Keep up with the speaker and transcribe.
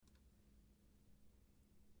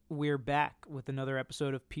We're back with another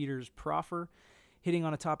episode of Peter's Proffer, hitting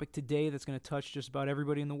on a topic today that's going to touch just about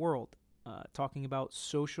everybody in the world, talking about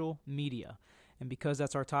social media. And because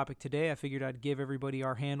that's our topic today, I figured I'd give everybody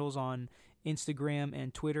our handles on Instagram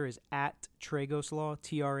and Twitter is at Tragoslaw,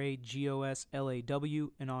 Tragoslaw,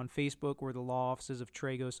 and on Facebook we're the law offices of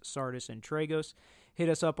Tragos, Sardis, and Tragos. Hit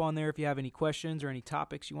us up on there if you have any questions or any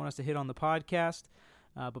topics you want us to hit on the podcast.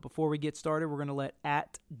 But before we get started, we're going to let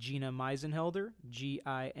at Gina Meisenhelder,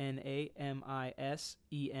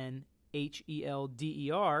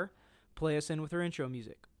 GinaMeisenhelder, play us in with her intro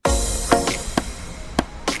music.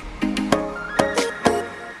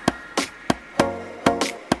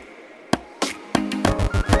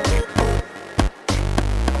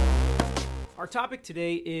 Our topic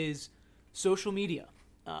today is social media.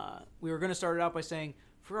 We were going to start it out by saying,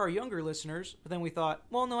 for our younger listeners, but then we thought,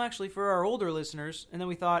 well, no, actually, for our older listeners, and then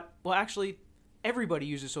we thought, well, actually, everybody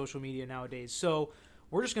uses social media nowadays. So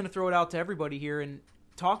we're just going to throw it out to everybody here and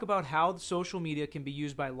talk about how social media can be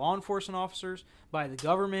used by law enforcement officers, by the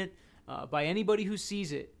government, by anybody who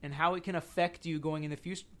sees it, and how it can affect you going in the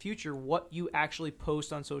future, what you actually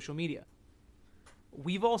post on social media.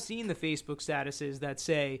 We've all seen the Facebook statuses that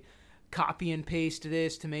say, copy and paste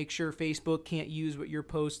this to make sure Facebook can't use what you're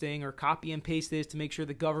posting, or copy and paste this to make sure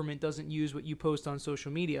the government doesn't use what you post on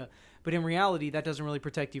social media. But in reality, that doesn't really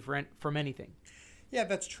protect you from anything. Yeah,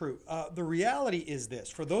 that's true. The reality is this.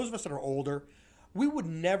 For those of us that are older, we would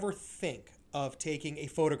never think of taking a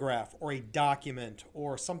photograph or a document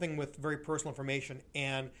or something with very personal information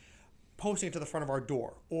and posting it to the front of our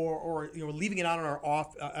door, or leaving it out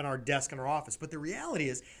on our desk in our office. But the reality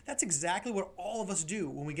is that's exactly what all of us do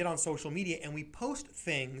when we get on social media and we post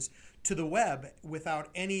things to the web without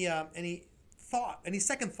any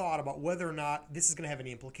second thought about whether or not this is going to have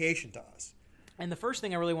any implication to us. And the first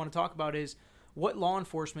thing I really want to talk about is what law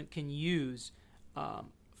enforcement can use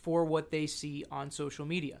for what they see on social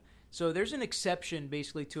media. So there's an exception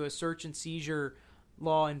basically to a search and seizure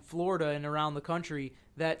law in Florida and around the country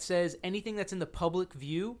that says anything that's in the public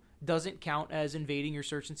view doesn't count as invading your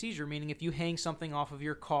search and seizure, meaning if you hang something off of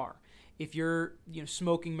your car, if you're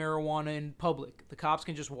smoking marijuana in public, the cops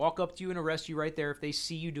can just walk up to you and arrest you right there if they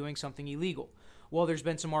see you doing something illegal. Well, there's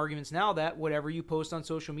been some arguments now that whatever you post on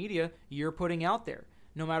social media, you're putting out there.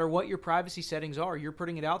 No matter what your privacy settings are, you're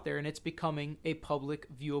putting it out there and it's becoming a public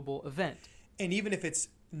viewable event. And even if it's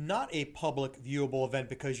not a public viewable event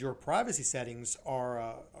because your privacy settings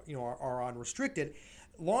are unrestricted,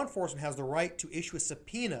 law enforcement has the right to issue a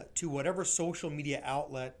subpoena to whatever social media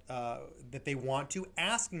outlet that they want to,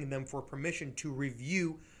 asking them for permission to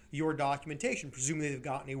review your documentation, presumably they've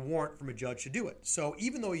gotten a warrant from a judge to do it. So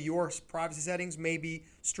even though your privacy settings may be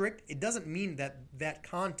strict, it doesn't mean that that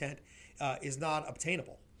content is not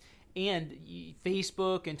obtainable. And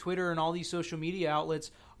Facebook and Twitter and all these social media outlets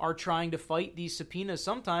are trying to fight these subpoenas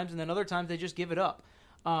sometimes, and then other times they just give it up.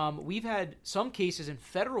 We've had some cases in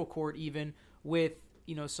federal court even with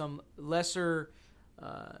some lesser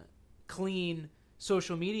clean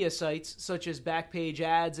social media sites such as Backpage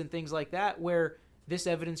ads and things like that, where this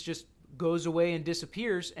evidence just goes away and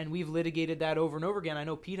disappears, and we've litigated that over and over again. I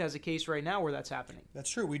know Pete has a case right now where that's happening. That's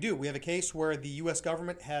true. We do. We have a case where the U.S.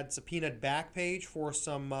 government had subpoenaed Backpage for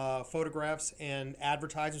some photographs and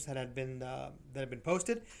advertisements that had been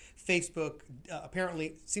posted. Facebook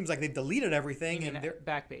apparently seems like they've deleted everything. And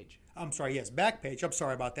Backpage. I'm sorry. Yes, Backpage. I'm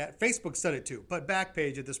sorry about that. Facebook said it too, but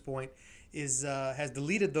Backpage at this point has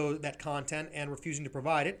deleted that content and refusing to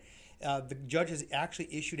provide it. The judge has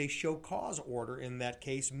actually issued a show cause order in that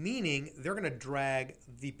case, meaning they're going to drag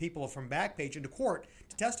the people from Backpage into court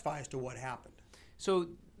to testify as to what happened. So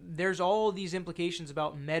there's all these implications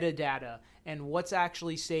about metadata and what's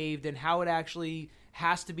actually saved and how it actually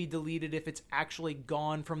has to be deleted if it's actually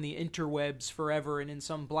gone from the interwebs forever and in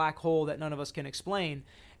some black hole that none of us can explain.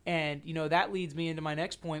 And, that leads me into my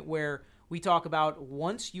next point where we talk about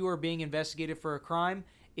once you are being investigated for a crime,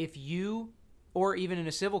 if you, or even in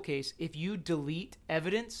a civil case, if you delete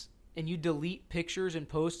evidence and you delete pictures and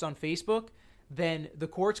posts on Facebook, then the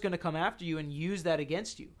court's going to come after you and use that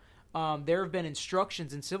against you. There have been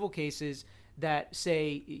instructions in civil cases that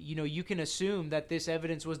say, you can assume that this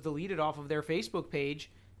evidence was deleted off of their Facebook page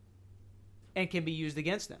and can be used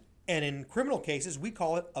against them. And in criminal cases, we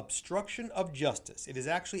call it obstruction of justice. It is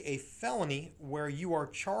actually a felony where you are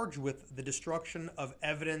charged with the destruction of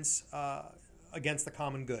evidence against the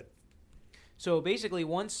common good. So basically,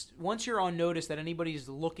 once you're on notice that anybody's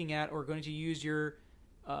looking at or going to use your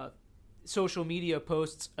social media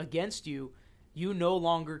posts against you, you no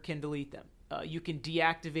longer can delete them. You can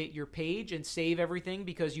deactivate your page and save everything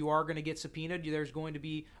because you are going to get subpoenaed. There's going to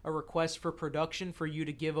be a request for production for you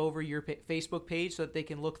to give over your Facebook page so that they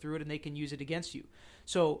can look through it and they can use it against you.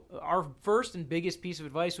 So our first and biggest piece of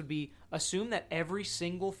advice would be assume that every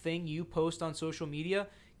single thing you post on social media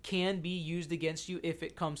can be used against you if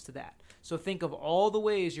it comes to that. So think of all the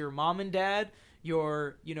ways your mom and dad,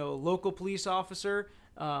 your local police officer,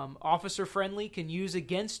 officer friendly can use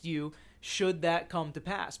against you should that come to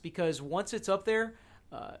pass. Because once it's up there,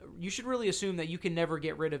 you should really assume that you can never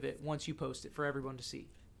get rid of it once you post it for everyone to see.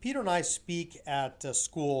 Peter and I speak at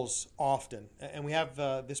schools often, and we have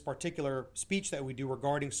this particular speech that we do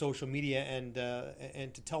regarding social media and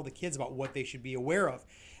to tell the kids about what they should be aware of.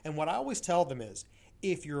 And what I always tell them is,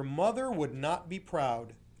 if your mother would not be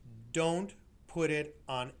proud, don't put it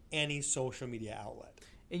on any social media outlet.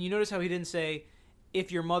 And you notice how he didn't say,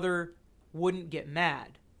 if your mother wouldn't get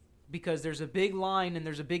mad, because there's a big line and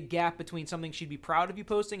there's a big gap between something she'd be proud of you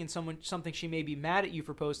posting and something she may be mad at you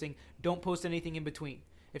for posting. Don't post anything in between.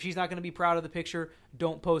 If she's not going to be proud of the picture,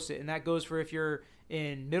 don't post it. And that goes for if you're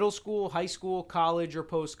in middle school, high school, college, or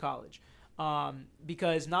post-college.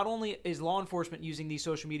 Because not only is law enforcement using these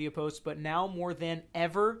social media posts, but now more than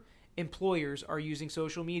ever, employers are using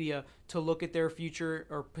social media to look at their future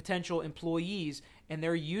or potential employees, and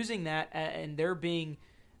they're using that and they're being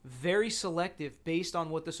very selective based on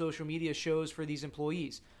what the social media shows for these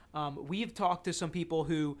employees. We've talked to some people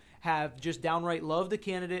who have just downright loved the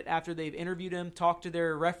candidate after they've interviewed him, talked to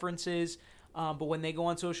their references, but when they go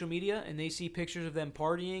on social media and they see pictures of them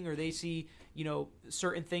partying or they see,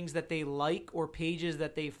 certain things that they like or pages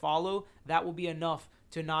that they follow, that will be enough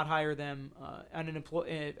to not hire them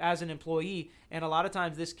as an employee. And a lot of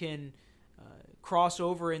times this can cross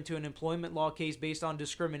over into an employment law case based on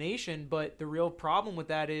discrimination, but the real problem with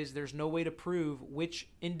that is there's no way to prove which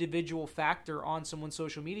individual factor on someone's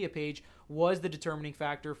social media page was the determining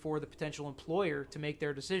factor for the potential employer to make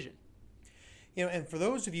their decision. And for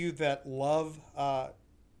those of you that love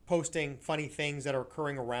posting funny things that are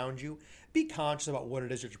occurring around you, be conscious about what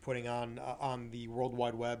it is that you're putting on the World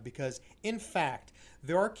Wide Web, because in fact,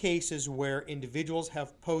 there are cases where individuals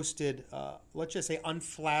have posted, let's just say,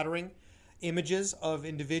 unflattering images of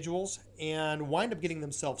individuals and wind up getting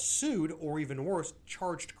themselves sued, or even worse,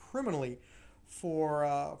 charged criminally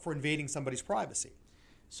for invading somebody's privacy.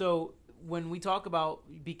 So when we talk about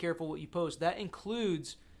be careful what you post, that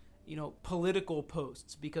includes political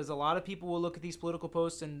posts, because a lot of people will look at these political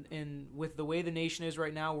posts and with the way the nation is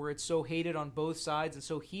right now, where it's so hated on both sides and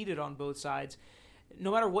so heated on both sides,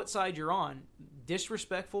 no matter what side you're on,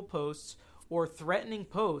 disrespectful posts or threatening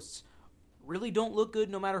posts really don't look good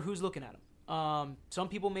no matter who's looking at them. Some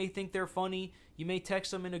people may think they're funny. You may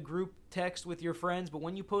text them in a group text with your friends, but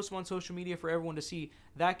when you post them on social media for everyone to see,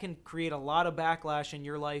 that can create a lot of backlash in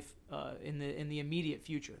your life in the immediate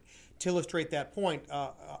future. To illustrate that point,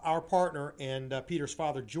 our partner and Peter's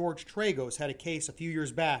father, George Tragos, had a case a few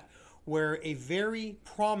years back where a very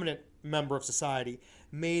prominent member of society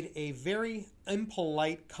made a very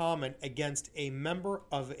impolite comment against a member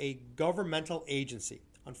of a governmental agency.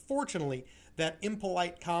 Unfortunately, that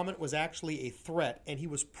impolite comment was actually a threat, and he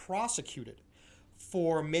was prosecuted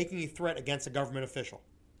for making a threat against a government official.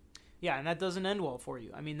 Yeah, and that doesn't end well for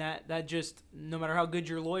you. I mean, that just, no matter how good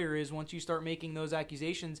your lawyer is, once you start making those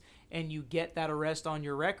accusations and you get that arrest on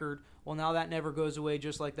your record, well, now that never goes away,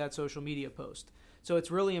 just like that social media post. So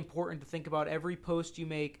it's really important to think about every post you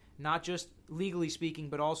make, not just legally speaking,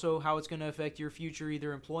 but also how it's going to affect your future,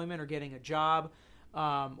 either employment or getting a job,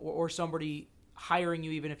 or somebody hiring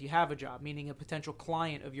you even if you have a job, meaning a potential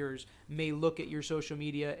client of yours may look at your social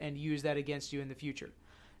media and use that against you in the future.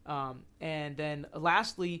 And then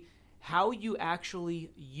lastly, how you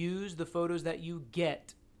actually use the photos that you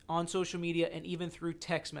get on social media and even through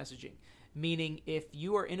text messaging. Meaning if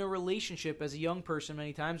you are in a relationship as a young person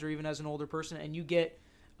many times, or even as an older person, and you get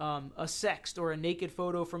a sext or a naked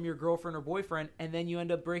photo from your girlfriend or boyfriend, and then you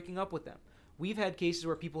end up breaking up with them. We've had cases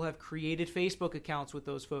where people have created Facebook accounts with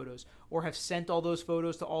those photos, or have sent all those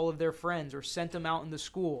photos to all of their friends, or sent them out in the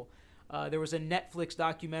school. There was a Netflix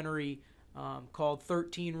documentary called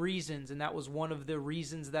 13 Reasons, and that was one of the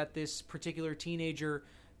reasons that this particular teenager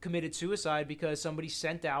committed suicide, because somebody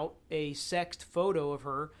sent out a sexed photo of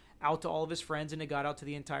her out to all of his friends, and it got out to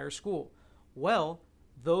the entire school. Well,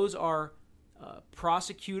 those are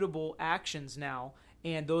prosecutable actions now,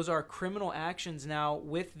 and those are criminal actions now.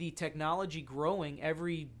 With the technology growing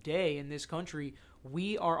every day in this country,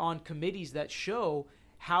 we are on committees that show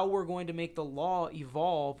how we're going to make the law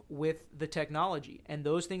evolve with the technology. And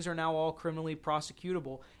those things are now all criminally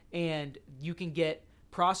prosecutable, and you can get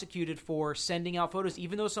prosecuted for sending out photos,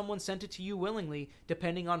 even though someone sent it to you willingly,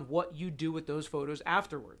 depending on what you do with those photos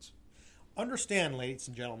afterwards. Understand, ladies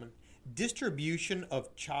and gentlemen, distribution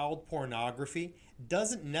of child pornography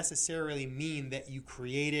doesn't necessarily mean that you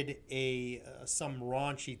created some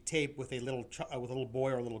raunchy tape with a little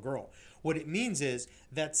boy or a little girl. What it means is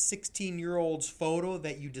that 16-year-old's photo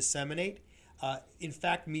that you disseminate in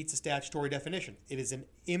fact meets a statutory definition. It is an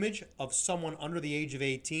image of someone under the age of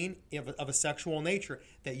 18 of a sexual nature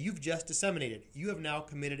that you've just disseminated. You have now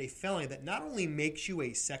committed a felony that not only makes you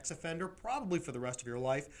a sex offender, probably for the rest of your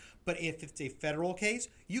life, but if it's a federal case,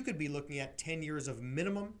 you could be looking at 10 years of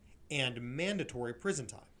minimum and mandatory prison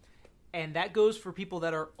time. And that goes for people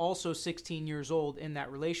that are also 16 years old in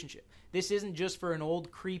that relationship. This isn't just for an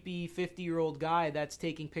old, creepy 50-year-old guy that's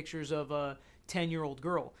taking pictures of a 10-year-old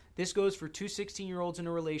girl. This goes for two 16-year-olds in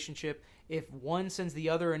a relationship. If one sends the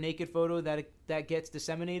other a naked photo that gets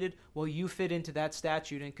disseminated, well, you fit into that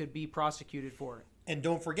statute and could be prosecuted for it. And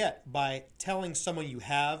don't forget, by telling someone you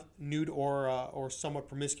have nude or somewhat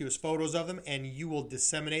promiscuous photos of them and you will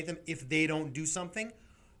disseminate them if they don't do something,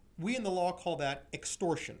 we in the law call that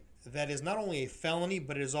extortion. That is not only a felony,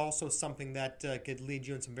 but it is also something that could lead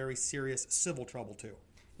you in some very serious civil trouble too.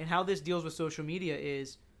 And how this deals with social media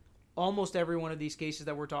is almost every one of these cases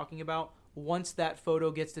that we're talking about, once that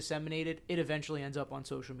photo gets disseminated, it eventually ends up on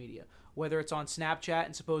social media. Whether it's on Snapchat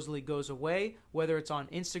and supposedly goes away, whether it's on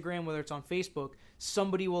Instagram, whether it's on Facebook,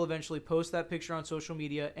 somebody will eventually post that picture on social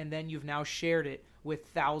media, and then you've now shared it with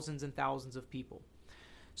thousands and thousands of people.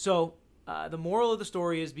 So the moral of the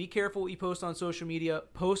story is be careful what you post on social media.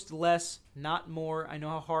 Post less, not more. I know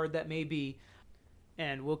how hard that may be.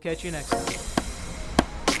 And we'll catch you next time.